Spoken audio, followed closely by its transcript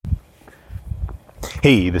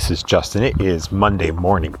Hey, this is Justin. It is Monday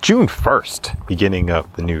morning, June 1st, beginning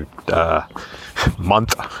of the new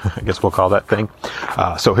month, I guess we'll call that thing.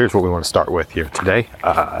 So here's what we want to start with here today.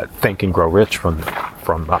 Think and Grow Rich from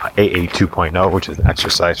AA 2.0, which is an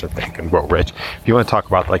exercise for Think and Grow Rich. If you want to talk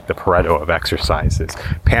about like the Pareto of exercises,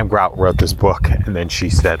 Pam Grout wrote this book, and then she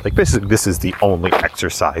said like this is the only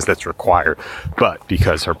exercise that's required, but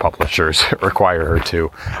because her publishers require her to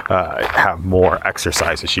have more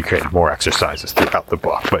exercises, she created more exercises throughout the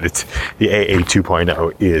book. But it's the AA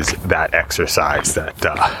 2.0 is that exercise that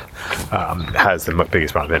has the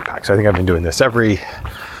biggest amount of impact. So I think I've been doing this every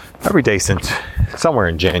day since somewhere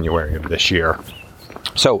in January of this year.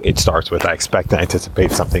 So it starts with, I expect and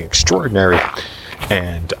anticipate something extraordinary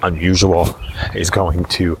and unusual is going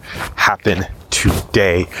to happen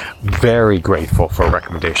today. Very grateful for a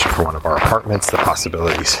recommendation for one of our apartments, the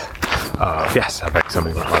possibilities of, having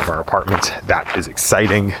somebody in one of our apartments. That is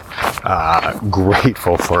exciting.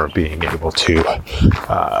 Grateful for being able to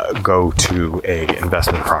go to a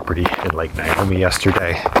investment property in Lake Naomi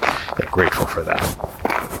yesterday. Grateful for that.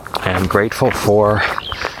 And grateful for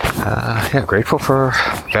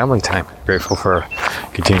family time. Grateful for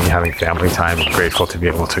continuing having family time. And grateful to be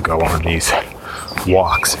able to go on these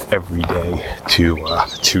walks every day to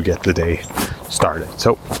get the day started.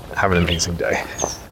 So have an amazing day.